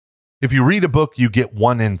If you read a book, you get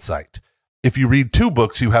one insight. If you read two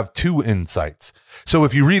books, you have two insights. So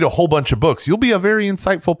if you read a whole bunch of books, you'll be a very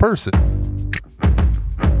insightful person.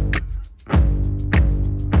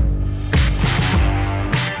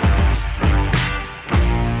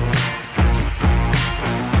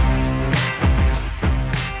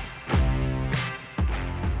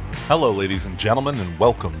 Hello, ladies and gentlemen, and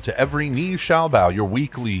welcome to Every Knee Shall Bow, your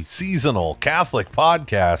weekly, seasonal Catholic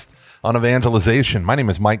podcast on evangelization. My name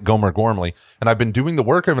is Mike Gomer Gormley, and I've been doing the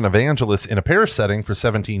work of an evangelist in a parish setting for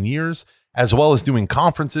 17 years, as well as doing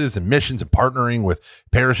conferences and missions and partnering with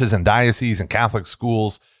parishes and dioceses and Catholic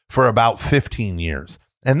schools for about 15 years.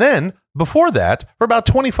 And then, before that, for about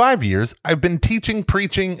 25 years, I've been teaching,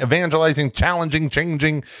 preaching, evangelizing, challenging,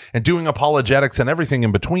 changing, and doing apologetics and everything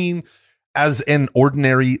in between as an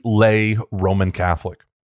ordinary lay Roman Catholic.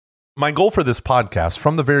 My goal for this podcast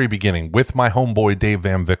from the very beginning with my homeboy Dave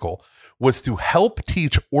Van Vickle was to help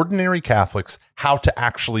teach ordinary Catholics how to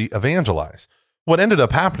actually evangelize. What ended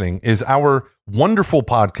up happening is our wonderful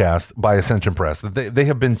podcast by Ascension Press, that they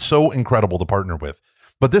have been so incredible to partner with.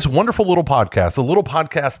 But this wonderful little podcast, a little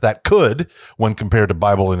podcast that could, when compared to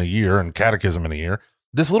Bible in a year and Catechism in a year,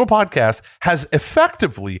 this little podcast has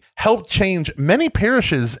effectively helped change many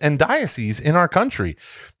parishes and dioceses in our country.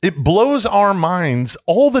 It blows our minds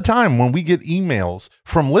all the time when we get emails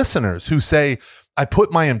from listeners who say, I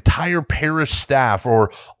put my entire parish staff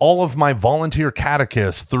or all of my volunteer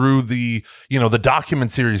catechists through the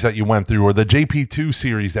document series that you went through or the JP2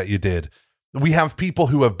 series that you did. We have people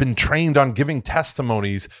who have been trained on giving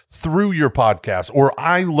testimonies through your podcast, or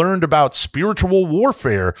I learned about spiritual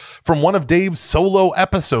warfare from one of Dave's solo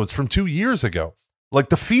episodes from 2 years ago. Like,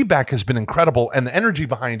 the feedback has been incredible and the energy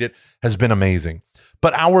behind it has been amazing.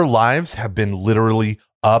 But our lives have been literally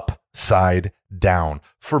upside down.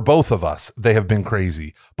 For both of us, they have been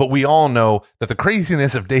crazy. But we all know that the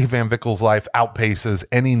craziness of Dave Van Vickle's life outpaces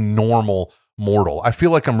any normal mortal. I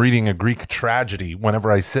feel like I'm reading a Greek tragedy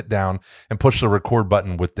whenever I sit down and push the record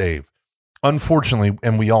button with Dave. Unfortunately,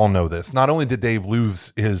 and we all know this, not only did Dave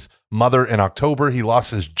lose his mother in October, he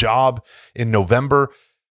lost his job in November,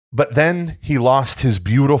 but then he lost his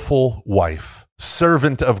beautiful wife,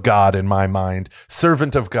 servant of God in my mind,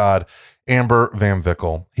 servant of God, Amber Van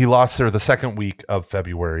Vickle. He lost her the second week of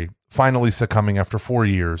February, finally succumbing after 4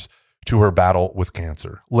 years to her battle with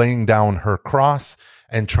cancer, laying down her cross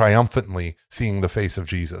and triumphantly seeing the face of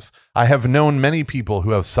Jesus. I have known many people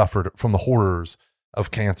who have suffered from the horrors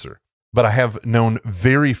of cancer, but I have known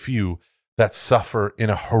very few that suffer in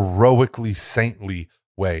a heroically saintly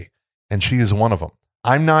way, and she is one of them.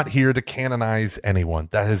 I'm not here to canonize anyone.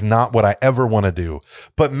 That is not what I ever want to do.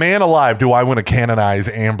 But man alive, do I want to canonize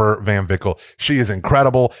Amber Van Vickle. She is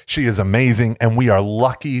incredible. She is amazing. And we are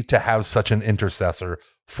lucky to have such an intercessor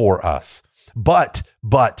for us. But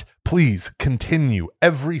please continue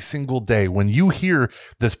every single day when you hear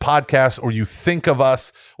this podcast or you think of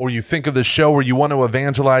us or you think of the show or you want to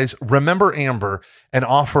evangelize, remember Amber and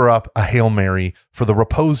offer up a Hail Mary for the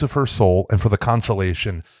repose of her soul and for the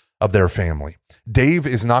consolation of their family. Dave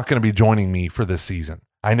is not going to be joining me for this season.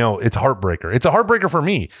 I know, it's a heartbreaker. It's a heartbreaker for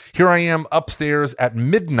me. Here I am upstairs at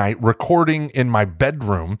midnight recording in my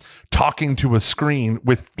bedroom, talking to a screen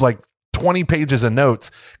with like 20 pages of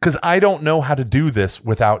notes because I don't know how to do this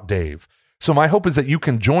without Dave. So my hope is that you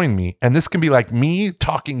can join me, and this can be like me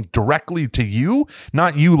talking directly to you,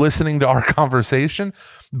 not you listening to our conversation,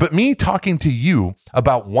 but me talking to you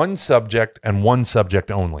about one subject and one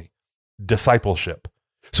subject only: discipleship.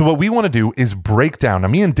 So what we want to do is break down. Now,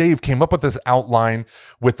 me and Dave came up with this outline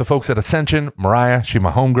with the folks at Ascension. Mariah, she's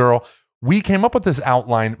my homegirl. We came up with this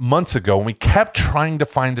outline months ago, and we kept trying to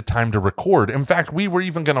find a time to record. In fact, we were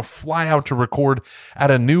even going to fly out to record at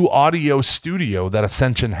a new audio studio that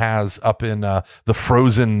Ascension has up in the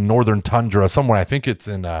frozen northern tundra somewhere. I think it's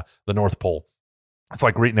in the North Pole. It's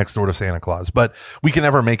like right next door to Santa Claus. But we can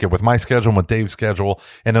never make it with my schedule and with Dave's schedule,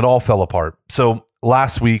 and it all fell apart. So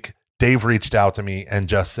last week, Dave reached out to me and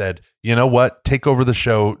just said, you know what, take over the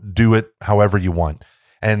show, do it however you want.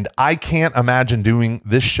 And I can't imagine doing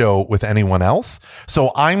this show with anyone else.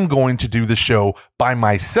 So I'm going to do the show by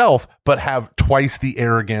myself, but have twice the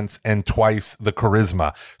arrogance and twice the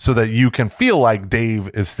charisma so that you can feel like Dave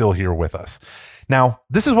is still here with us. Now,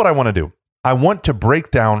 this is what I want to do. I want to break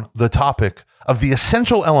down the topic of the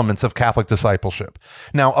essential elements of Catholic discipleship.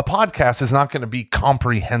 Now, a podcast is not going to be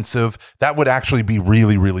comprehensive. That would actually be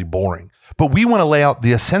really, really boring. But we want to lay out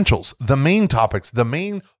the essentials, the main topics, the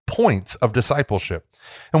main points of discipleship.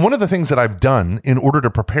 And one of the things that I've done in order to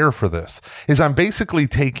prepare for this is I'm basically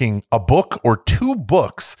taking a book or two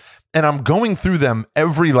books And I'm going through them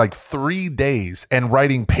every like 3 days and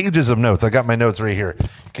writing pages of notes. I got my notes right here.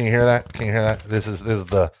 Can you hear that? Can you hear that? This is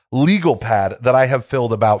the legal pad that I have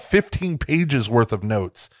filled about 15 pages worth of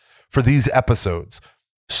notes for these episodes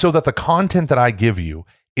so that the content that I give you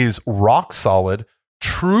is rock solid,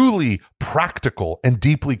 truly practical, and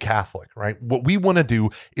deeply Catholic, right? What we want to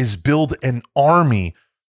do is build an army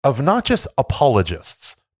of not just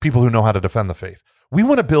apologists, people who know how to defend the faith. We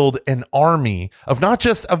want to build an army of not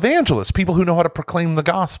just evangelists, people who know how to proclaim the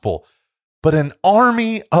gospel, but an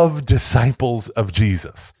army of disciples of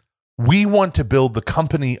Jesus. We want to build the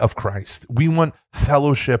company of Christ. We want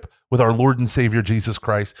fellowship with our Lord and Savior, Jesus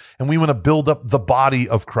Christ, and we want to build up the body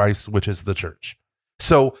of Christ, which is the church.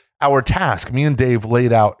 So our task, me and Dave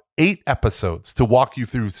laid out 8 episodes to walk you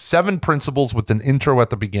through 7 principles with an intro at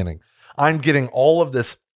the beginning. I'm getting all of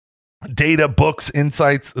this data, books,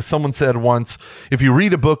 insights. Someone said once, if you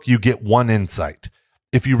read a book, you get 1 insight.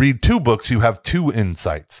 If you read 2 books, you have 2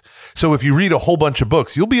 insights. So if you read a whole bunch of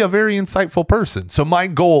books, you'll be a very insightful person. So my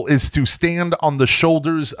goal is to stand on the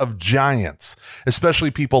shoulders of giants,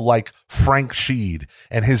 especially people like Frank Sheed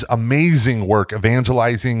and his amazing work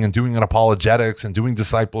evangelizing and doing an apologetics and doing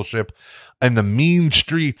discipleship in the mean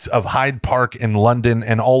streets of Hyde Park in London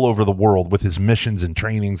and all over the world with his missions and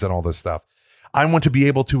trainings and all this stuff. I want to be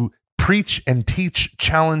able to preach and teach,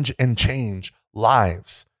 challenge and change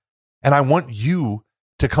lives. And I want you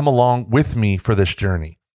to come along with me for this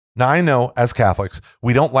journey. Now, I know as Catholics,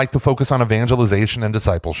 we don't like to focus on evangelization and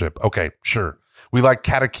discipleship. Okay, sure. We like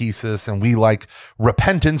catechesis and we like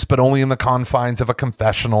repentance, but only in the confines of a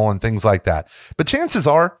confessional and things like that. But chances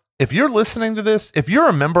are, if you're listening to this, if you're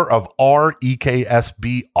a member of our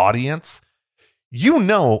EKSB audience, you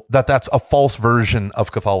know that that's a false version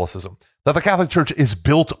of Catholicism, that the Catholic Church is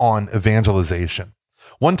built on evangelization.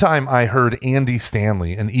 One time I heard Andy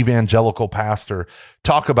Stanley, an evangelical pastor,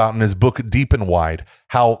 talk about in his book, Deep and Wide,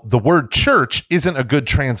 how the word church isn't a good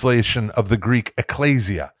translation of the Greek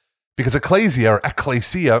ecclesia, because ecclesia or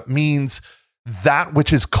ecclesia means that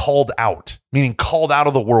which is called out, meaning called out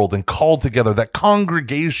of the world and called together. That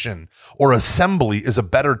congregation or assembly is a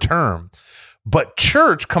better term. But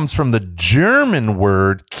church comes from the German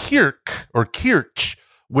word Kirch or Kirch,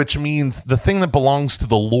 which means the thing that belongs to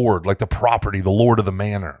the Lord, like the property, the Lord of the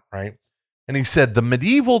manor, right? And he said the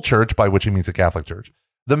medieval church, by which he means the Catholic Church,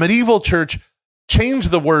 the medieval church changed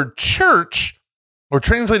the word church or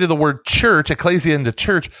translated the word church, ecclesia, into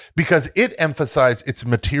church because it emphasized its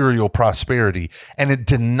material prosperity and it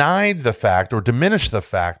denied the fact or diminished the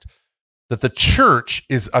fact that the church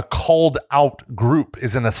is a called out group,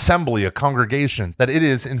 is an assembly, a congregation, that it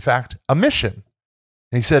is in fact a mission.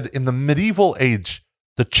 And he said in the medieval age,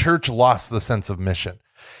 the church lost the sense of mission.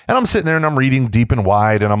 And I'm sitting there and I'm reading Deep and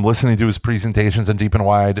Wide and I'm listening to his presentations on Deep and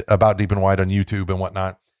Wide about Deep and Wide on YouTube and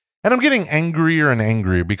whatnot. And I'm getting angrier and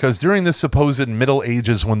angrier because during the supposed Middle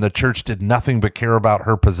Ages when the church did nothing but care about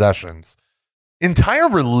her possessions, entire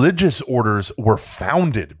religious orders were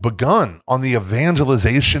begun on the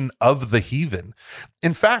evangelization of the heathen.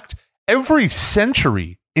 In fact, every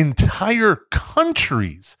century, entire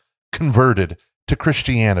countries converted to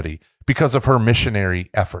Christianity because of her missionary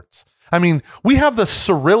efforts. I mean, we have the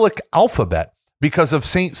Cyrillic alphabet because of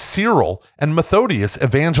St. Cyril and Methodius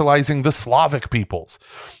evangelizing the Slavic peoples.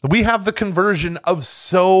 We have the conversion of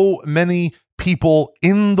so many people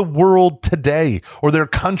in the world today or their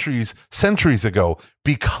countries centuries ago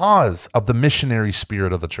because of the missionary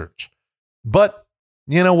spirit of the church. But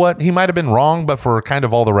you know what? He might have been wrong, but for kind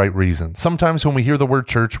of all the right reasons. Sometimes when we hear the word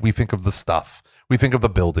church, we think of the stuff. We think of the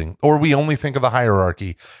building, or we only think of the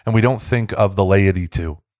hierarchy, and we don't think of the laity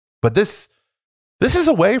too. But this is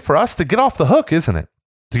a way for us to get off the hook, isn't it?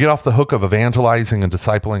 To get off the hook of evangelizing and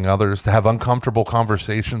discipling others, to have uncomfortable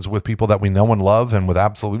conversations with people that we know and love and with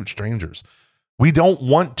absolute strangers. We don't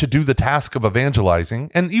want to do the task of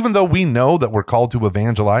evangelizing. And even though we know that we're called to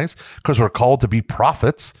evangelize because we're called to be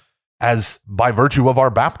prophets, as by virtue of our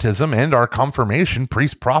baptism and our confirmation,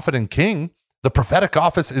 priest, prophet, and king, the prophetic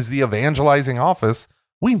office is the evangelizing office.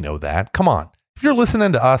 We know that. Come on. If you're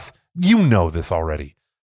listening to us, you know this already.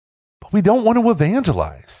 But we don't want to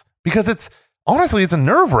evangelize because it's a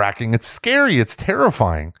nerve-wracking. It's scary. It's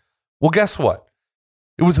terrifying. Well, guess what?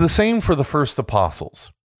 It was the same for the first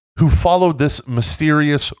apostles who followed this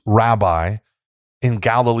mysterious rabbi in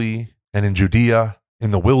Galilee and in Judea,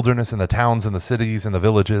 in the wilderness, in the towns, in the cities, in the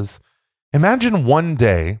villages. Imagine one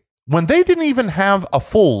day when they didn't even have a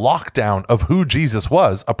full lockdown of who Jesus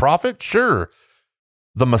was. A prophet? Sure.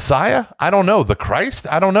 The Messiah? I don't know. The Christ?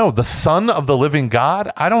 I don't know. The Son of the living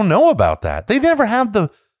God? I don't know about that. They never had the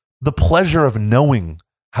pleasure of knowing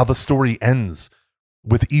how the story ends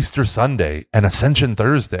with Easter Sunday and Ascension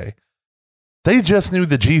Thursday. They just knew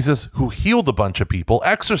the Jesus who healed a bunch of people,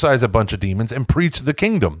 exorcised a bunch of demons, and preached the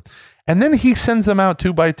kingdom. And then he sends them out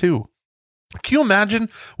 2 by 2. Can you imagine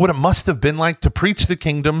what it must have been like to preach the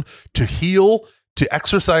kingdom, to heal, to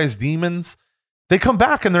exorcise demons? They come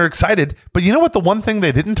back and they're excited. But you know what? The one thing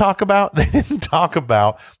they didn't talk about? They didn't talk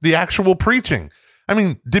about the actual preaching. I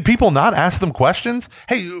mean, did people not ask them questions?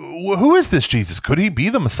 Hey, who is this Jesus? Could he be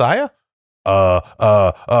the Messiah? You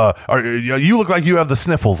look like you have the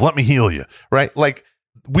sniffles. Let me heal you. Right? Like,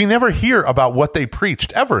 we never hear about what they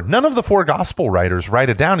preached ever. None of the 4 gospel writers write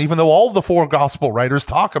it down, even though all the 4 gospel writers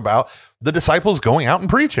talk about the disciples going out and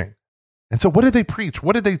preaching. And so what did they preach?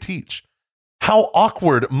 What did they teach? How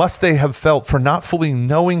awkward must they have felt for not fully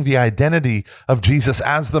knowing the identity of Jesus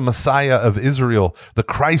as the Messiah of Israel, the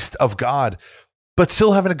Christ of God, but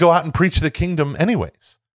still having to go out and preach the kingdom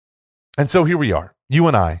anyways. And so here we are, you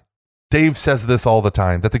and I. Dave says this all the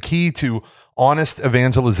time, that the key to honest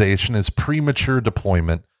evangelization is premature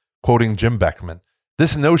deployment, quoting Jim Beckman.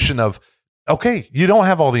 This notion of, okay, you don't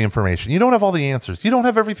have all the information. You don't have all the answers. You don't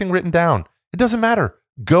have everything written down. It doesn't matter.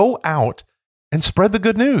 Go out and spread the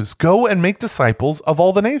good news. Go and make disciples of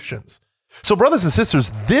all the nations. So brothers and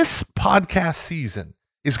sisters, this podcast season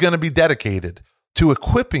is going to be dedicated to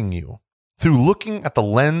equipping you through looking at the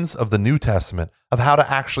lens of the New Testament of how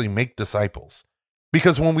to actually make disciples.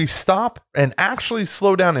 Because when we stop and actually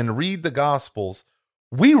slow down and read the Gospels,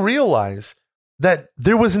 we realize that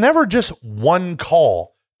there was never just one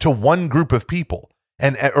call to one group of people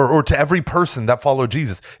or to every person that followed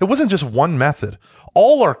Jesus. It wasn't just one method.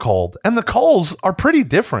 All are called, and the calls are pretty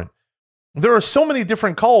different. There are so many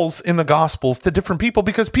different calls in the Gospels to different people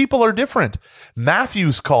because people are different.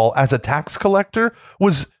 Matthew's call as a tax collector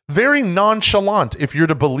was very nonchalant if you're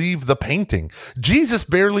to believe the painting. Jesus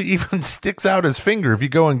barely even sticks out his finger. If you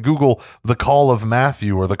go and Google the call of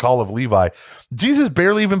Matthew or the call of Levi, Jesus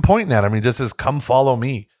barely even pointing at him. He just says, come follow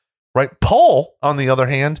me, right? Paul, on the other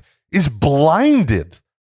hand, is blinded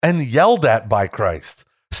and yelled at by Christ.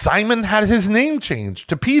 Simon had his name changed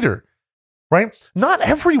to Peter. Right? Not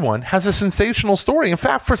everyone has a sensational story. In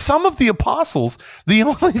fact, for some of the apostles, the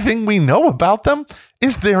only thing we know about them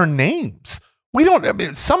is their names.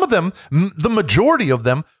 Some of them, the majority of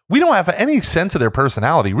them, we don't have any sense of their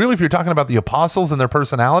personality. Really, if you're talking about the apostles and their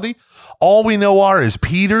personality, all we know is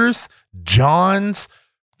Peter's, John's,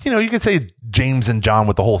 you could say James and John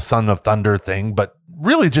with the whole son of thunder thing, but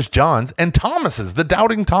really just John's, and Thomas's, the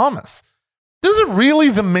doubting Thomas. Those are really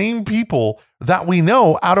the main people that we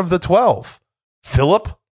know out of the 12.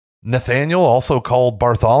 Philip, Nathaniel, also called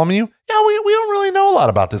Bartholomew. Yeah, we don't really know a lot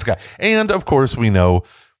about this guy. And of course, we know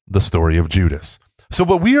the story of Judas. So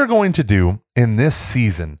what we are going to do in this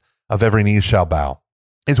season of Every Knee Shall Bow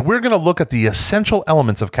is we're going to look at the essential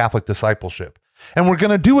elements of Catholic discipleship. And we're going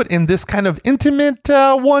to do it in this kind of intimate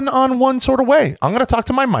one-on-one sort of way. I'm going to talk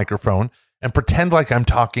to my microphone and pretend like I'm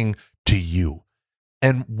talking to you.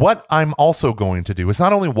 And what I'm also going to do is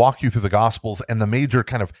not only walk you through the Gospels and the major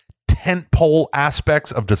kind of tentpole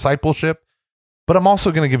aspects of discipleship, but I'm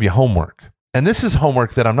also going to give you homework. And this is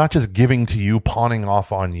homework that I'm not just giving to you, pawning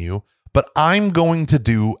off on you, but I'm going to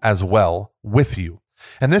do as well with you.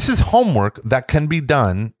 And this is homework that can be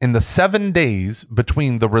done in the 7 days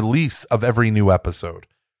between the release of every new episode.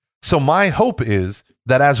 So my hope is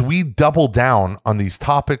that as we double down on these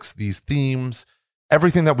topics, these themes,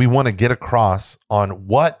 everything that we want to get across on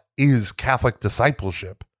what is Catholic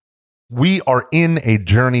discipleship, we are in a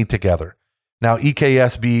journey together. Now,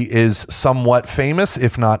 EKSB is somewhat famous,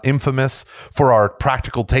 if not infamous, for our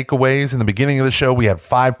practical takeaways. In the beginning of the show, we had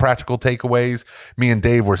 5 practical takeaways. Me and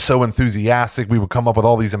Dave were so enthusiastic. We would come up with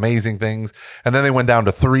all these amazing things. And then they went down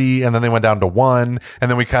to 3, and then they went down to 1.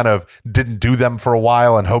 And then we kind of didn't do them for a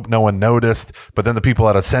while and hoped no one noticed. But then the people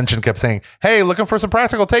at Ascension kept saying, hey, looking for some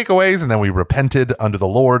practical takeaways. And then we repented unto the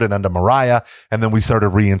Lord and unto Mariah. And then we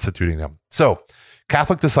started reinstituting them. So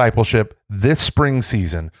Catholic discipleship this spring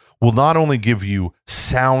season will not only give you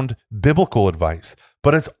sound biblical advice,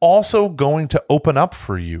 but it's also going to open up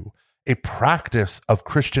for you a practice of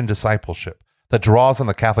Christian discipleship that draws on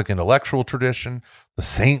the Catholic intellectual tradition, the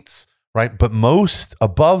saints, right? But most,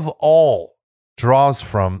 above all, draws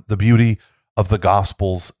from the beauty of the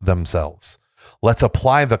Gospels themselves. Let's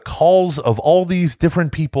apply the calls of all these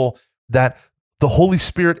different people that the Holy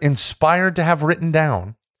Spirit inspired to have written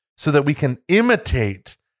down so that we can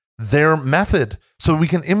imitate their method, so we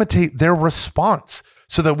can imitate their response,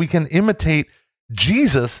 so that we can imitate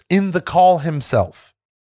Jesus in the call himself.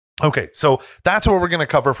 Okay, so that's what we're going to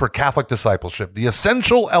cover for Catholic discipleship, the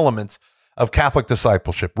essential elements of Catholic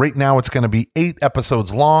discipleship. Right now, it's going to be 8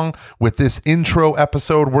 episodes long. With this intro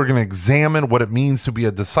episode, we're going to examine what it means to be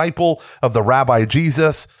a disciple of the Rabbi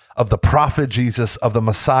Jesus. of the prophet Jesus, of the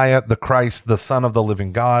Messiah, the Christ, the Son of the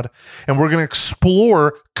living God. And we're going to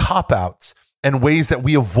explore cop-outs and ways that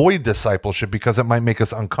we avoid discipleship because it might make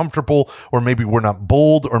us uncomfortable, or maybe we're not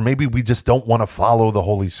bold, or maybe we just don't want to follow the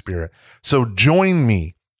Holy Spirit. So join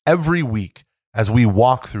me every week as we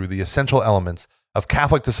walk through the essential elements of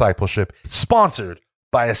Catholic discipleship, sponsored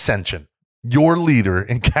by Ascension, your leader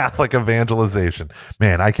in Catholic evangelization.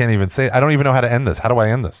 Man, I can't even say, I don't even know how to end this. How do I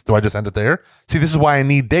end this? Do I just end it there? See, this is why I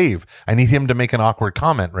need Dave. I need him to make an awkward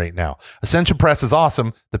comment right now. Ascension Press is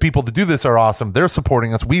awesome. The people that do this are awesome. They're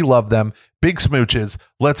supporting us. We love them. Big smooches.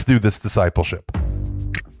 Let's do this discipleship.